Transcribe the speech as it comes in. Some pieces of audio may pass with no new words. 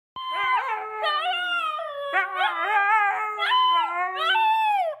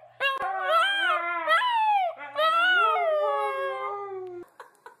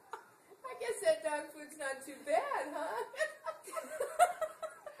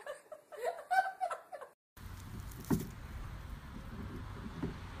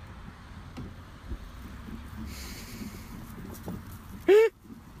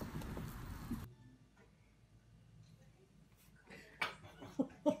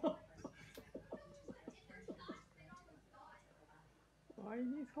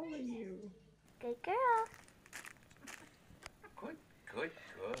holding you. Good girl. Good, good,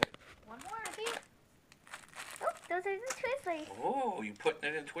 good. One more, I think. Oh, those are the Twizzlers. Oh, you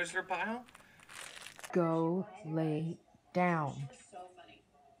putting it in Twizzler pile? Go lay down. So funny.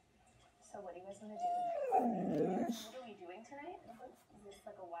 So what do you guys want to do? What are we doing tonight? Is this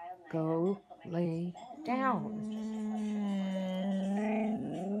like a wild night? Go lay down.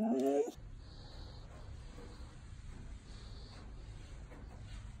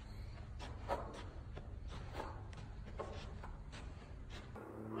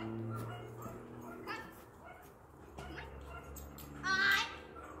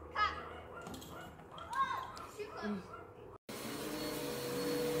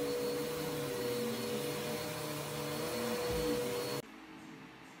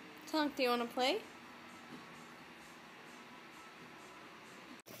 Tonk, do you want to play?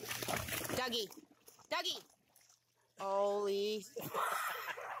 Dougie! Dougie! Holy.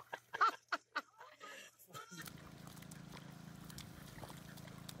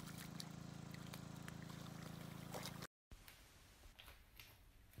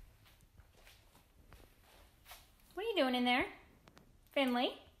 What are you doing in there,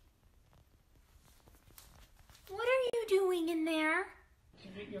 Finley? What are you doing in there?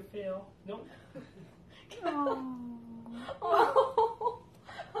 Did you feel? Nope. Oh. Oh.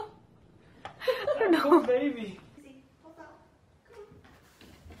 Poor baby.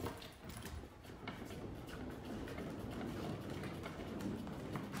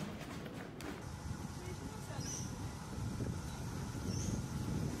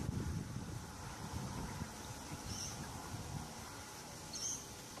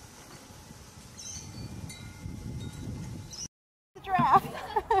 The giraffe.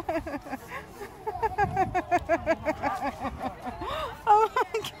 Oh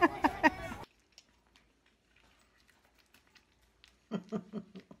my God.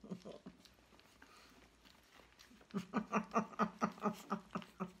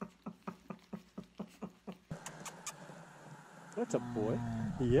 That's a boy.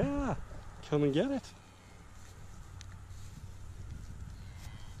 Yeah. Come and get it.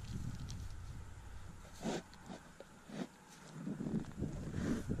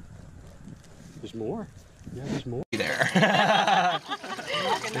 There's more. Yeah, there's more. There.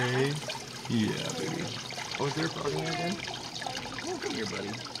 Hey. Yeah, baby. Oh, is there a frog in there again? Oh, come here, buddy.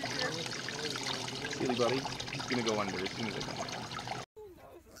 Silly buddy. He's gonna go under as soon as I come out.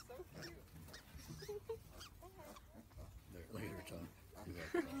 Later, Tom.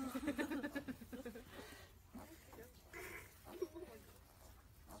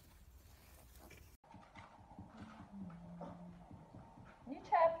 New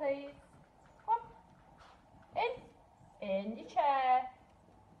chair, please. Come. In your chair.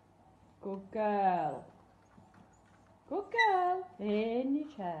 Good girl. Good girl. In your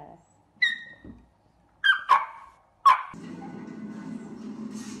chair.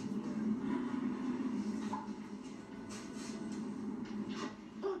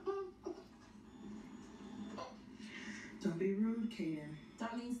 Don't be rude, Kaden.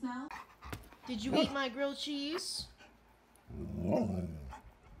 That means now? Did you eat my grilled cheese?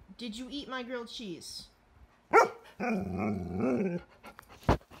 Did you eat my grilled cheese?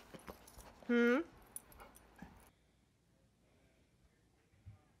 Hmm?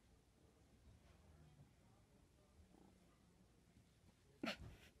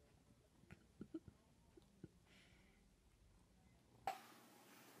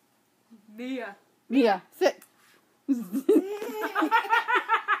 Mia. Mia, sit.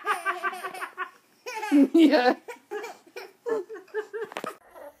 Mia.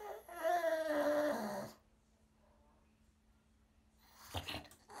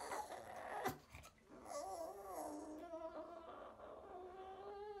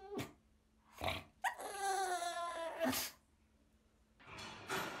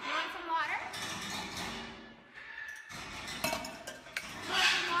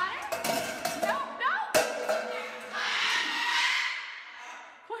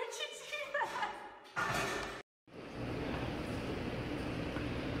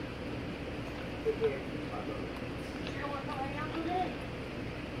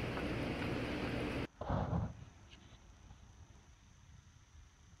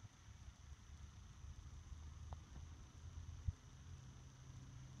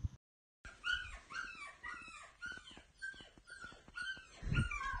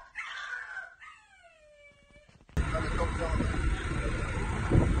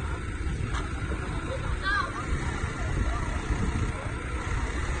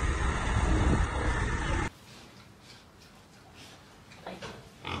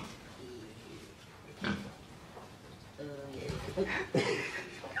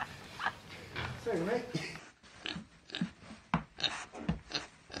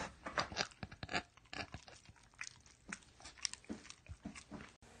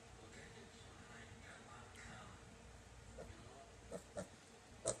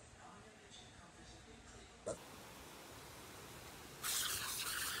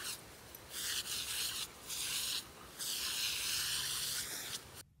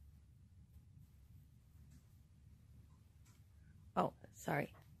 Oh,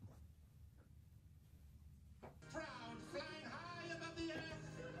 sorry. Proud, flying high above the earth,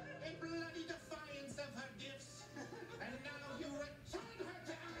 in bloody defiance of her gifts. And now you return her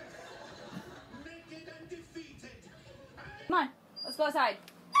to earth, naked and defeated. Come on, let's go outside.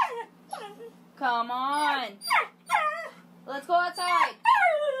 Come on. Let's go outside.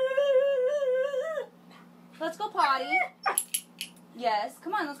 Let's go potty. Yes,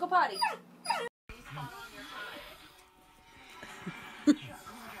 come on, let's go potty.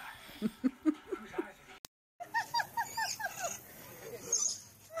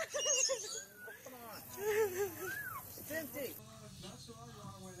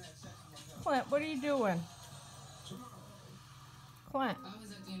 Clint, what are you doing? Clint,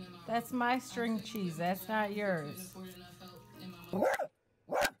 that's my string cheese. That's not yours.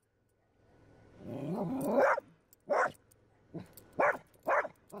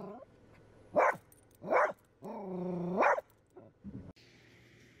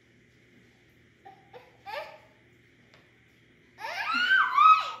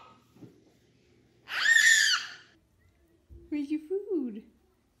 Where's your food?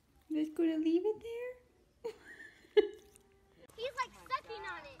 Let's go to leave it there? He's like sucking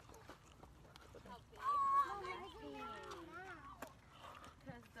on it.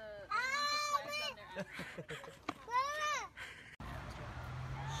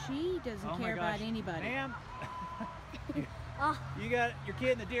 She doesn't care about anybody. Ma'am, you got your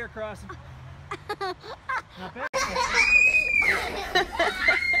kid in the deer crossing. Not bad.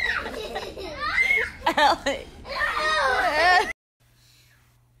 Alex.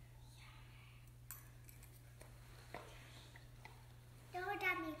 Don't let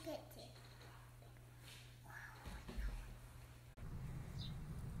me get it.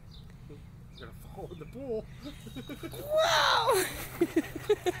 You're gonna fall in the pool. Whoa!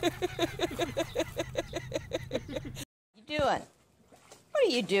 You doing? What are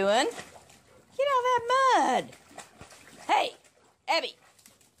you doing? Get out of that mud. Hey, Abby.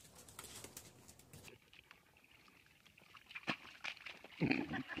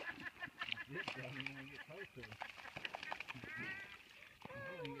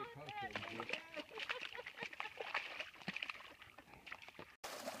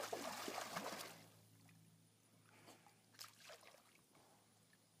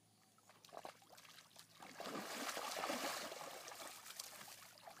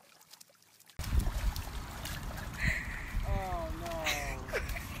 Oh no.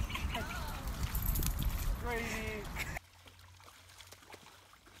 Crazy.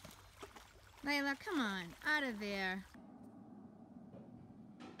 Layla, come on, out of there.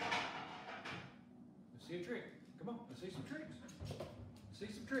 Let's see a trick. Come on, let's see some tricks. Let's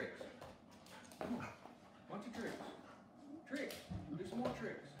see some tricks. Come on. Bunch of tricks. Tricks. Do some more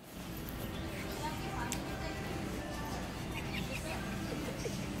tricks.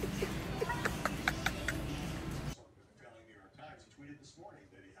 New York Times, he tweeted this morning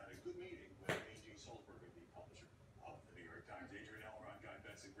that he had a good meeting with A.J. Solberg, the publisher of the New York Times. Adrian Elrod, Guy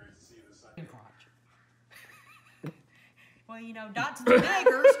Benson, great to see you this Sunday. Well, you know, dots and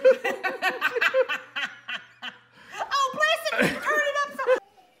daggers. Oh, bless it! Turn it up so.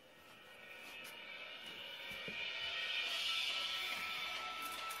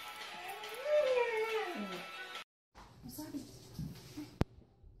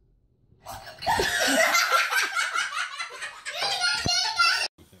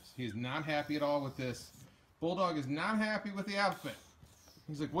 He's not happy at all with this. Bulldog is not happy with the outfit.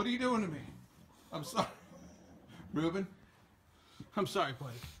 He's like, what are you doing to me? I'm sorry. Reuben, I'm sorry,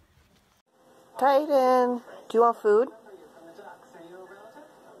 buddy. Titan, do you want food?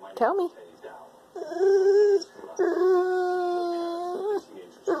 Tell me.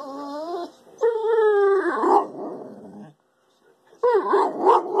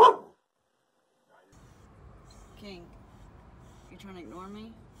 King, you're trying to ignore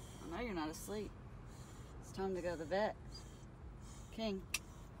me? I know you're not asleep. It's time to go to the vet. King.